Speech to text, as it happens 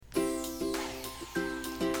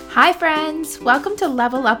Hi friends, welcome to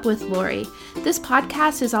Level Up with Lori. This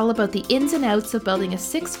podcast is all about the ins and outs of building a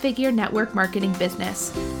six-figure network marketing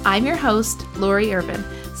business. I'm your host, Lori Irvin,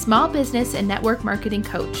 small business and network marketing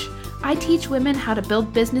coach. I teach women how to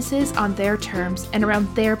build businesses on their terms and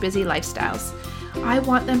around their busy lifestyles. I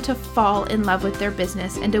want them to fall in love with their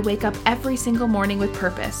business and to wake up every single morning with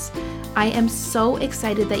purpose. I am so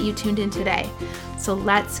excited that you tuned in today. So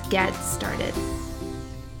let's get started.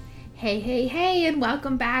 Hey, and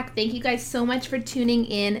welcome back. Thank you guys so much for tuning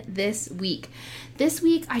in this week. This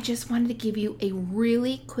week, I just wanted to give you a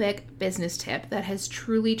really quick business tip that has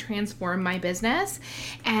truly transformed my business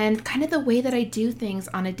and kind of the way that I do things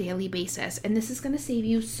on a daily basis. And this is going to save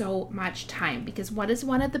you so much time, because what is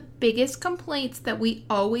one of the biggest complaints that we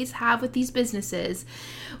always have with these businesses,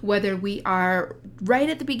 whether we are right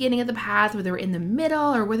at the beginning of the path, whether we're in the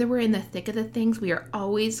middle, or whether we're in the thick of the things, we are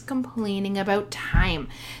always complaining about time.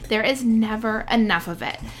 There is never enough of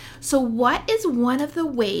it. So what is one of the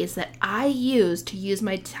ways that I use to use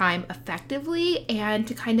my time effectively and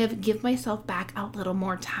to kind of give myself back a little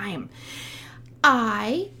more time?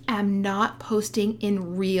 I am not posting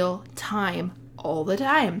in real time all the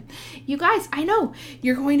time. You guys, I know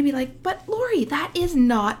you're going to be like, but Lori, that is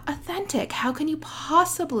not authentic. How can you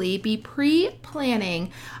possibly be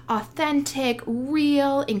pre-planning authentic,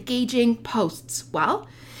 real, engaging posts? Well,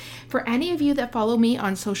 for any of you that follow me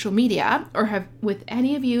on social media, or have with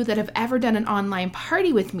any of you that have ever done an online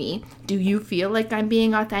party with me, do you feel like I'm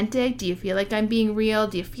being authentic? Do you feel like I'm being real?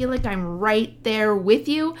 Do you feel like I'm right there with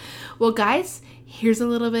you? Well, guys, here's a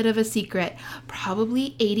little bit of a secret.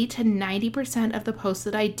 Probably 80 to 90% of the posts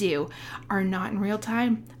that I do are not in real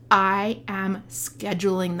time. I am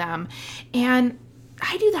scheduling them. And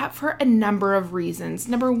I do that for a number of reasons.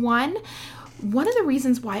 Number one of the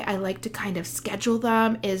reasons why I like to kind of schedule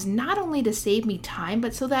them is not only to save me time,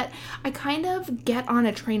 but so that I kind of get on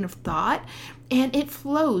a train of thought and it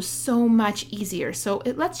flows so much easier. So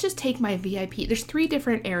let's just take my VIP. There's 3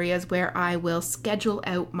 different areas where I will schedule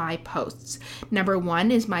out my posts. Number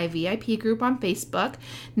 1 is my VIP group on Facebook.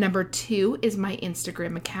 Number 2 is my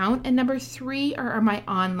Instagram account. And number 3 are my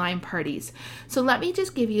online parties. So let me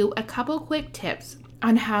just give you a couple quick tips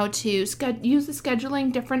on how to use the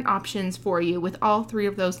scheduling different options for you with all 3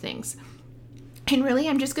 of those things. And really,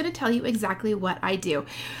 I'm just going to tell you exactly what I do.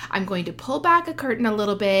 I'm going to pull back a curtain a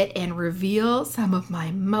little bit and reveal some of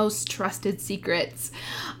my most trusted secrets.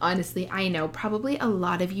 Honestly, I know probably a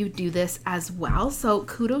lot of you do this as well. So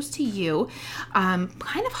kudos to you.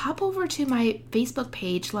 Kind of hop over to my Facebook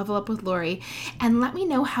page, Level Up with Lori, and let me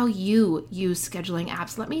know how you use scheduling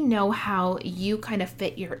apps. Let me know how you kind of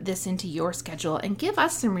fit this into your schedule and give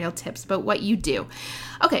us some real tips about what you do.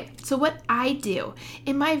 Okay, so what I do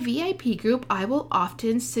in my VIP group, I will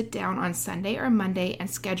often sit down on Sunday or Monday and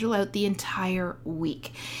schedule out the entire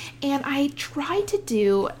week. And I try to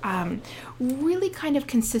do really kind of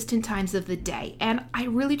consistent times of the day. And I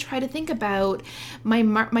really try to think about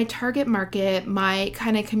my target market, my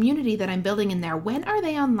kind of community that I'm building in there. When are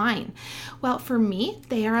they online? Well, for me,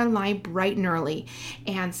 they are online bright and early.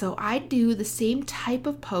 And so I do the same type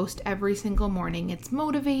of post every single morning. It's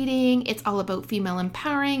motivating. It's all about female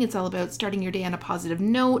empowering. It's all about starting your day on a positive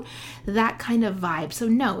note, that kind of vibe. So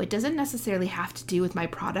no, it doesn't necessarily have to do with my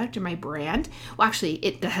product or my brand. Well, actually,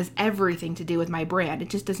 it has everything to do with my brand. It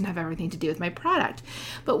just doesn't have everything to do with my product.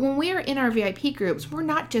 But when we are in our VIP groups, we're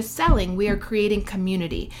not just selling, we are creating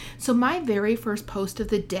community. So my very first post of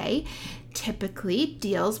the day typically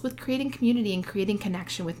deals with creating community and creating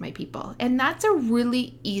connection with my people. And that's a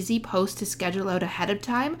really easy post to schedule out ahead of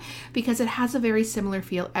time because it has a very similar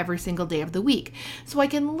feel every single day of the week. So I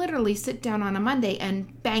can literally sit down on a Monday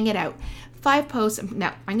and bang it out. 5 posts.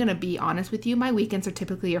 Now, I'm going to be honest with you. My weekends are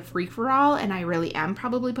typically a free-for-all, and I really am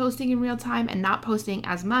probably posting in real time and not posting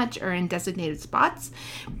as much or in designated spots.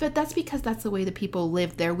 But that's because that's the way the people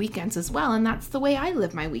live their weekends as well, and that's the way I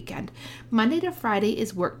live my weekend. Monday to Friday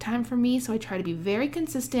is work time for me, so I try to be very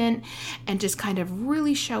consistent and just kind of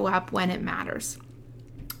really show up when it matters.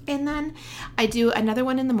 And then I do another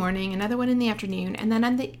one in the morning, another one in the afternoon, and then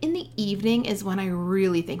in the evening is when I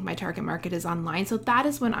really think my target market is online. So that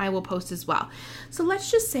is when I will post as well. So let's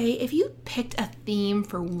just say if you picked a theme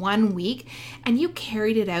for 1 week and you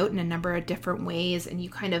carried it out in a number of different ways and you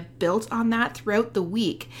kind of built on that throughout the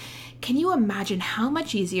week, can you imagine how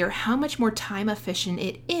much easier, how much more time efficient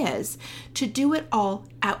it is to do it all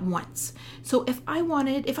at once? So if I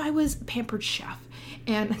was Pampered Chef,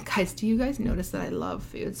 and guys, do you guys notice that I love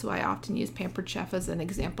food? So I often use Pampered Chef as an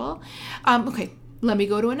example. Okay, let me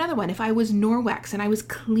go to another one. If I was Norwex and I was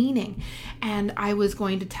cleaning and I was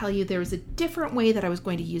going to tell you there was a different way that I was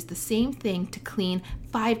going to use the same thing to clean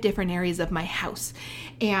 5 different areas of my house.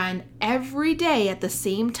 And every day at the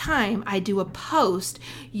same time, I do a post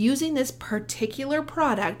using this particular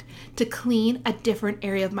product to clean a different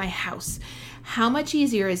area of my house. How much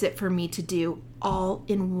easier is it for me to do all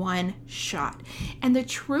in one shot? And the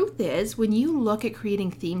truth is, when you look at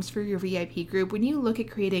creating themes for your VIP group, when you look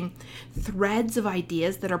at creating threads of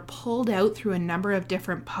ideas that are pulled out through a number of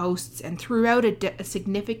different posts and throughout a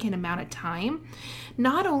significant amount of time,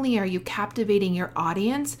 not only are you captivating your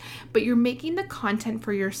audience, but you're making the content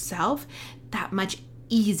for yourself that much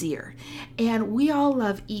easier. And we all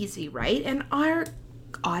love easy, right? And our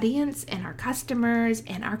audience and our customers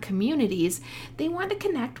and our communities, they want to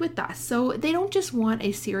connect with us. So they don't just want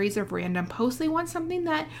a series of random posts. They want something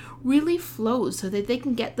that really flows so that they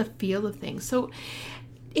can get the feel of things. So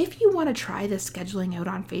if you want to try this scheduling out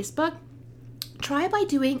on Facebook, try by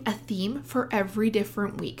doing a theme for every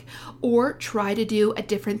different week, or try to do a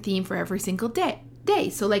different theme for every single day.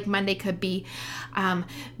 So like Monday could be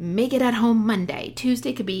Make It at Home Monday.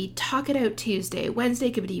 Tuesday could be Talk It Out Tuesday. Wednesday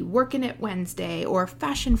could be Working It Wednesday, or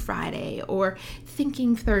Fashion Friday, or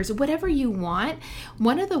Thinking Thursday, whatever you want.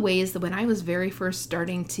 One of the ways that when I was very first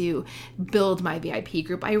starting to build my VIP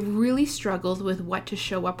group, I really struggled with what to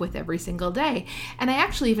show up with every single day. And I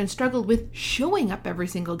actually even struggled with showing up every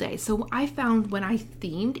single day. So I found when I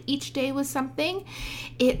themed each day with something,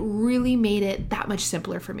 it really made it that much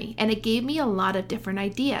simpler for me. And it gave me a lot of different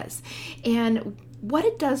ideas. And what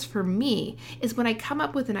it does for me is when I come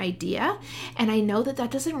up with an idea and I know that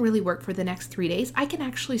that doesn't really work for the next 3 days, I can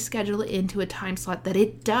actually schedule it into a time slot that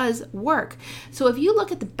it does work. So if you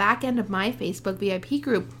look at the back end of my Facebook VIP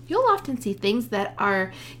group, you'll often see things that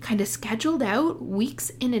are kind of scheduled out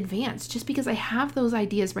weeks in advance, just because I have those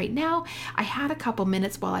ideas right now. I had a couple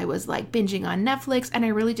minutes while I was like binging on Netflix, and I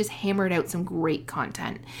really just hammered out some great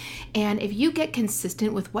content. And if you get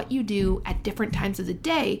consistent with what you do at different times of the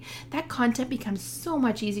day, that content becomes so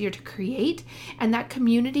much easier to create, and that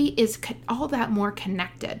community is all that more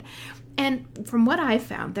connected. And from what I've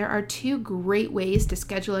found, there are 2 great ways to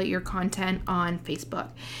schedule out your content on Facebook.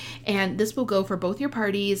 And this will go for both your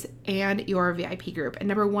parties and your VIP group. And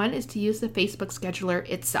number 1 is to use the Facebook scheduler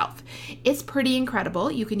itself. It's pretty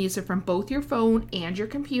incredible. You can use it from both your phone and your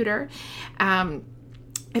computer.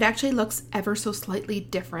 It actually looks ever so slightly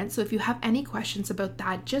different. So if you have any questions about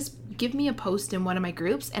that, just give me a post in one of my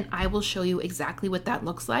groups and I will show you exactly what that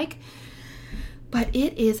looks like. But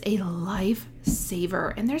it is a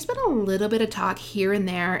lifesaver. And there's been a little bit of talk here and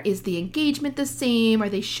there. Is the engagement the same? Are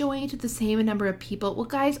they showing it to the same number of people? Well,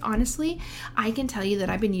 guys, honestly, I can tell you that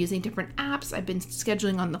I've been using different apps. I've been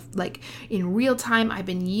scheduling on in real time. I've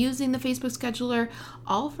been using the Facebook scheduler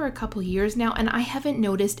all for a couple years now, and I haven't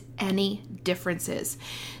noticed any differences.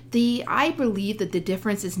 I believe that the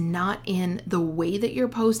difference is not in the way that you're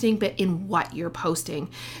posting, but in what you're posting.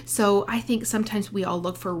 So I think sometimes we all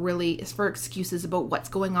look for excuses about what's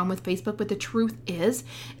going on with Facebook, but the truth is,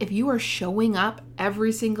 if you are showing up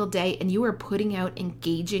every single day and you are putting out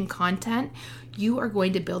engaging content, you are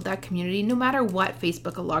going to build that community no matter what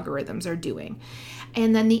Facebook algorithms are doing.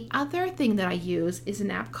 And then the other thing that I use is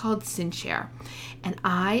an app called Synshare. And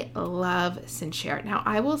I love Synshare. Now,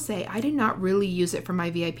 I will say I do not really use it for my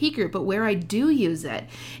VIP group, but where I do use it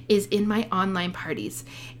is in my online parties.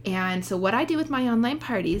 And so what I do with my online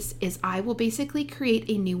parties is I will basically create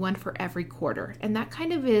a new one for every quarter. And that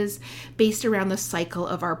kind of is based around the cycle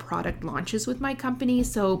of our product launches with my company.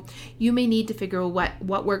 So you may need to figure out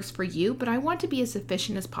what works for you, but I want to be as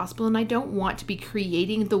efficient as possible, and I don't want to be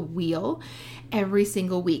creating the wheel every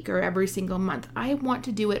single week or every single month. I want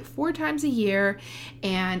to do it 4 times a year,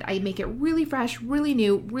 and I make it really fresh, really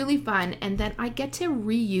new, really fun, and then I get to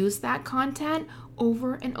reuse that content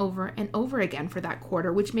over and over and over again for that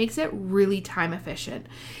quarter, which makes it really time efficient.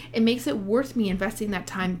 It makes it worth me investing that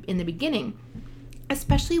time in the beginning,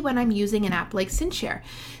 especially when I'm using an app like Synshare.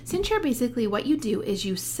 Synshare, basically what you do is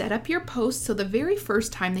you set up your posts. So the very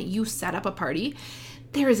first time that you set up a party,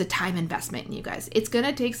 there is a time investment in you guys. It's going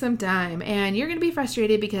to take some time, and you're going to be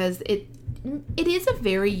frustrated because it is a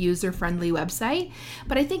very user-friendly website,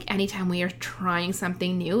 but I think anytime we are trying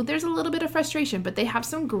something new, there's a little bit of frustration, but they have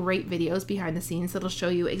some great videos behind the scenes that'll show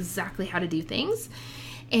you exactly how to do things.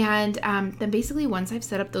 And then basically once I've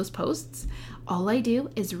set up those posts, all I do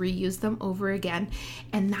is reuse them over again.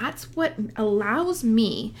 And that's what allows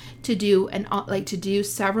me to do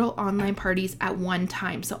several online parties at one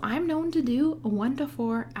time. So I'm known to do 1 to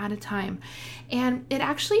 4 at a time. And it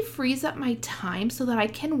actually frees up my time so that I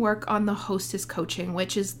can work on the hostess coaching,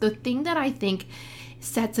 which is the thing that I think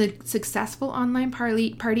sets a successful online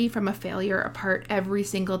party from a failure apart every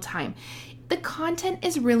single time. The content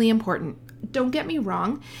is really important. Don't get me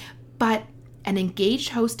wrong, but an engaged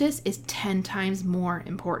hostess is 10 times more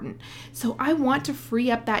important. So I want to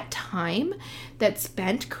free up that time that's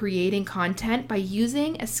spent creating content by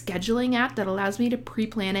using a scheduling app that allows me to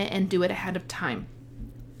pre-plan it and do it ahead of time,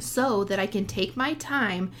 so that I can take my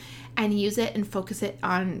time and use it and focus it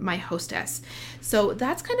on my hostess. So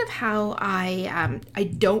that's kind of how I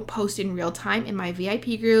don't post in real time in my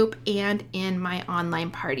VIP group and in my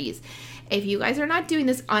online parties. If you guys are not doing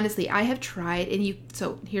this, honestly, I have tried,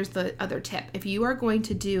 so here's the other tip. If you are going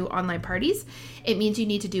to do online parties, it means you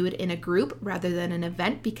need to do it in a group rather than an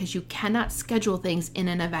event, because you cannot schedule things in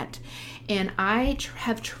an event. And I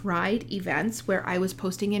have tried events where I was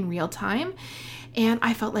posting in real time, and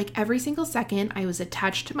I felt like every single second I was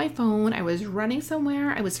attached to my phone, I was running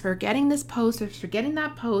somewhere, I was forgetting this post, I was forgetting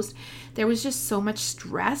that post. There was just so much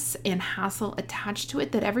stress and hassle attached to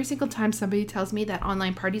it that every single time somebody tells me that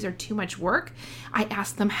online parties are too much work, I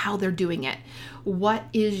ask them how they're doing it. What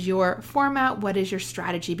is your format? What is your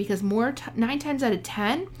strategy? Because 9 times out of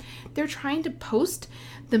 10, they're trying to post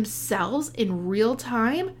themselves in real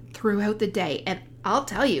time throughout the day. And I'll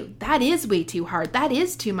tell you, that is way too hard. That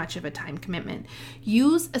is too much of a time commitment.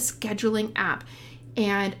 Use a scheduling app.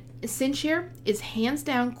 And Synshare is hands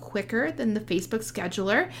down quicker than the Facebook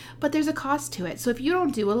scheduler, but there's a cost to it. So if you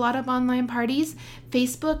don't do a lot of online parties,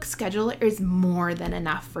 Facebook scheduler is more than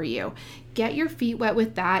enough for you. Get your feet wet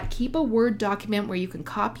with that. Keep a Word document where you can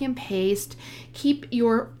copy and paste. Keep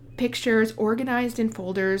your pictures organized in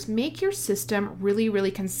folders. Make your system really,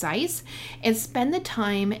 really concise, and spend the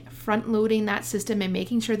time front loading that system and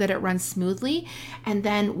making sure that it runs smoothly. And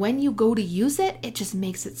then when you go to use it, it just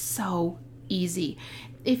makes it so easy.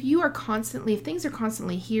 If things are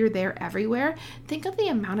constantly here, there, everywhere, think of the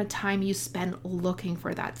amount of time you spend looking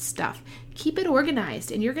for that stuff. Keep it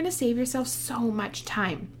organized and you're going to save yourself so much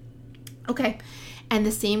time. Okay. And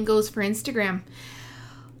the same goes for Instagram.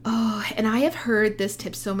 Oh, and I have heard this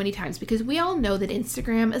tip so many times, because we all know that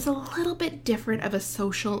Instagram is a little bit different of a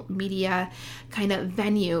social media kind of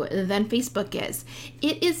venue than Facebook is.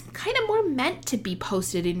 It is kind of more meant to be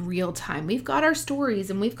posted in real time. We've got our stories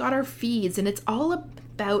and we've got our feeds, and it's all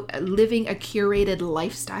about living a curated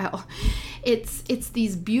lifestyle. It's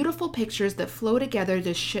these beautiful pictures that flow together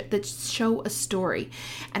that show a story.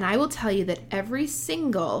 And I will tell you that every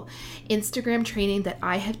single Instagram training that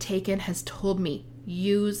I have taken has told me,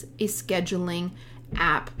 use a scheduling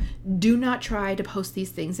app. Do not try to post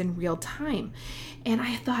these things in real time. And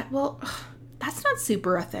I thought, well, that's not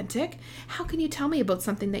super authentic. How can you tell me about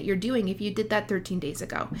something that you're doing if you did that 13 days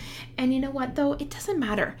ago? And you know what, though? It doesn't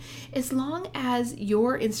matter. As long as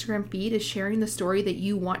your Instagram feed is sharing the story that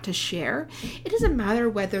you want to share, it doesn't matter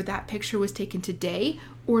whether that picture was taken today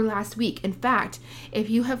or last week. In fact, if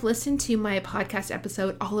you have listened to my podcast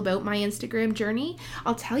episode all about my Instagram journey,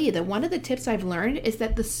 I'll tell you that one of the tips I've learned is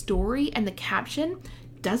that the story and the caption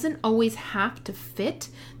doesn't always have to fit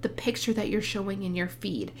the picture that you're showing in your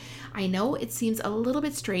feed. I know it seems a little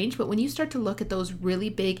bit strange, but when you start to look at those really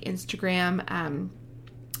big Instagram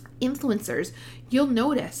influencers, you'll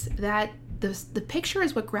notice that the picture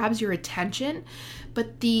is what grabs your attention,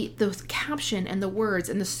 but the caption and the words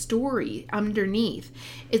and the story underneath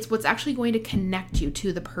is what's actually going to connect you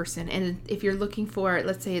to the person. And if you're looking for,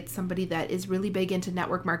 let's say it's somebody that is really big into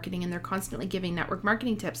network marketing and they're constantly giving network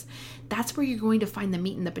marketing tips, that's where you're going to find the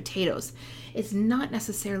meat and the potatoes. It's not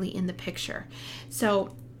necessarily in the picture.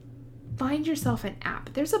 So find yourself an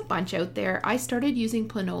app. There's a bunch out there. I started using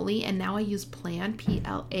Planoly, and now I use Plann,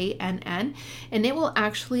 Plann, and it will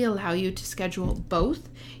actually allow you to schedule both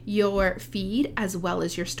your feed as well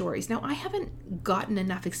as your stories. Now, I haven't gotten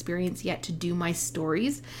enough experience yet to do my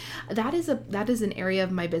stories. That is an area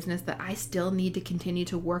of my business that I still need to continue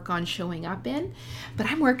to work on showing up in, but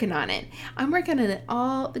I'm working on it. I'm working on it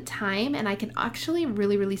all the time, and I can actually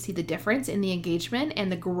really, really see the difference in the engagement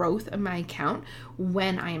and the growth of my account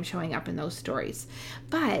when I am showing up in those stories.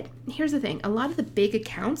 But here's the thing, a lot of the big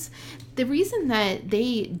accounts, the reason that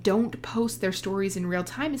they don't post their stories in real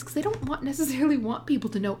time is because they don't necessarily want people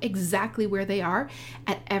to know exactly where they are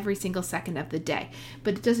at every single second of the day.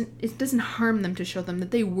 But it doesn't harm them to show them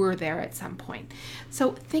that they were there at some point.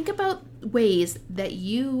 So think about ways that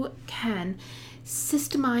you can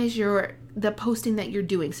systemize the posting that you're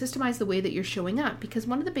doing, systemize the way that you're showing up, because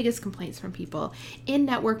one of the biggest complaints from people in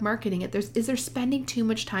network marketing is they're spending too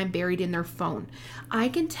much time buried in their phone. I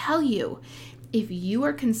can tell you, if you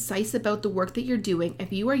are concise about the work that you're doing,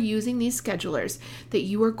 if you are using these schedulers, that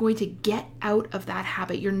you are going to get out of that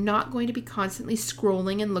habit. You're not going to be constantly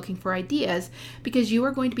scrolling and looking for ideas, because you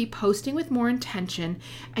are going to be posting with more intention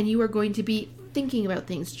and you are going to be thinking about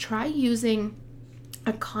things. Try using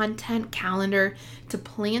a content calendar to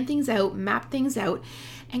plan things out, map things out.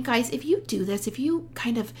 And guys, if you do this, if you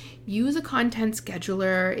kind of use a content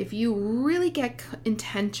scheduler, if you really get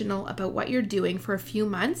intentional about what you're doing for a few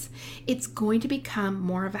months, it's going to become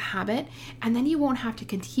more of a habit. And then you won't have to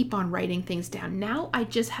keep on writing things down. Now I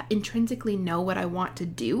just intrinsically know what I want to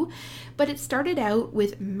do. But it started out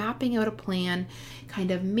with mapping out a plan,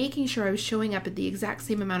 kind of making sure I was showing up at the exact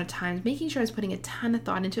same amount of times, making sure I was putting a ton of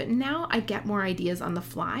thought into it. Now I get more ideas on the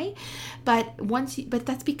fly, but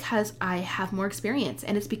that's because I have more experience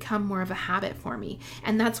and it's become more of a habit for me.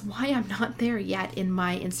 And that's why I'm not there yet in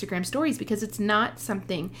my Instagram stories, because it's not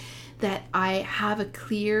something that I have a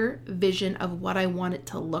clear vision of what I want it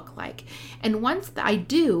to look like. And once I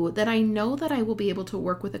do, then I know that I will be able to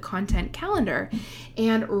work with a content calendar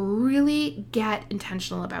and really get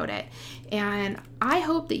intentional about it. And I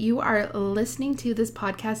hope that you are listening to this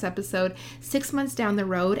podcast episode 6 months down the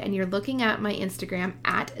road and you're looking at my Instagram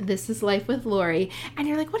at This Is Life with Lori, and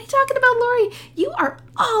you're like, what are you talking about, Lori? You are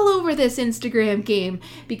all over this Instagram game,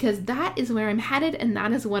 because that is where I'm headed and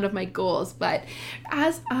that is one of my goals. But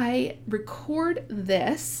as I record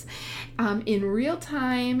this in real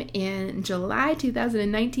time in July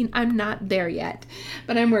 2019, I'm not there yet,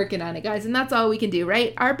 but I'm working on it, guys. And that's all we can do,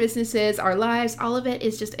 right? Our businesses, our lives, all of it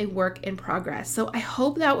is just a work in progress. So I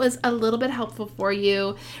hope that was a little bit helpful for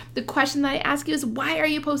you. The question that I ask you is, why are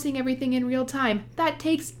you posting everything in real time? That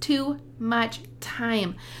takes too much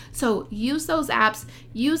time. So use those apps,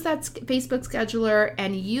 use that Facebook scheduler,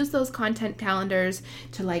 and use those content calendars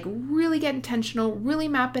to really get intentional, really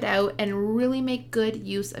map it out, and really make good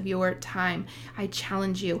use of your time. I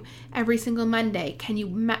challenge you every single Monday. Can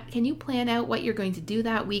you plan out what you're going to do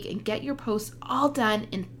that week and get your posts all done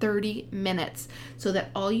in 30 minutes so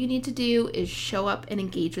that all you need to do is show up and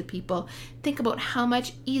engage with people? Think about how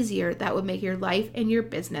much easier that would make your life and your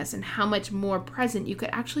business, and how much more present you could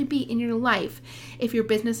actually be in your life if your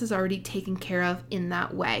business is already taken care of in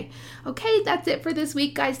that way. Okay, that's it for this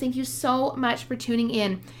week, guys. Thank you so much for tuning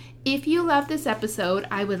in. If you love this episode,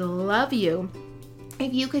 I would love you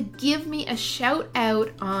if you could give me a shout out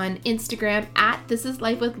on Instagram at This Is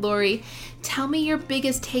Life with Lori. Tell me your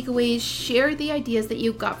biggest takeaways, share the ideas that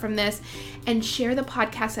you got from this, and share the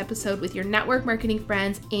podcast episode with your network marketing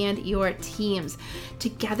friends and your teams.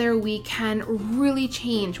 Together we can really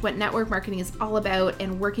change what network marketing is all about,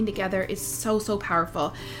 and working together is so, so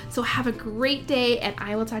powerful. So have a great day, and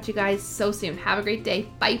I will talk to you guys so soon. Have a great day.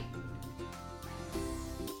 Bye.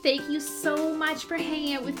 Thank you so much for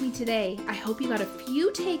hanging out with me today. I hope you got a few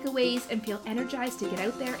takeaways and feel energized to get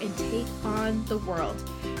out there and take on the world.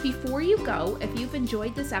 Before you go, if you've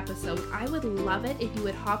enjoyed this episode, I would love it if you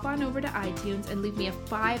would hop on over to iTunes and leave me a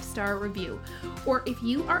 5-star review. Or if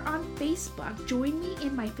you are on Facebook, join me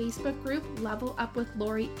in my Facebook group, Level Up with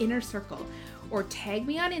Lori Inner Circle. Or tag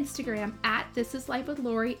me on Instagram at This Is Life with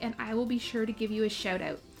Lori, and I will be sure to give you a shout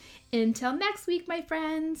out. Until next week, my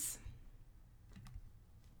friends.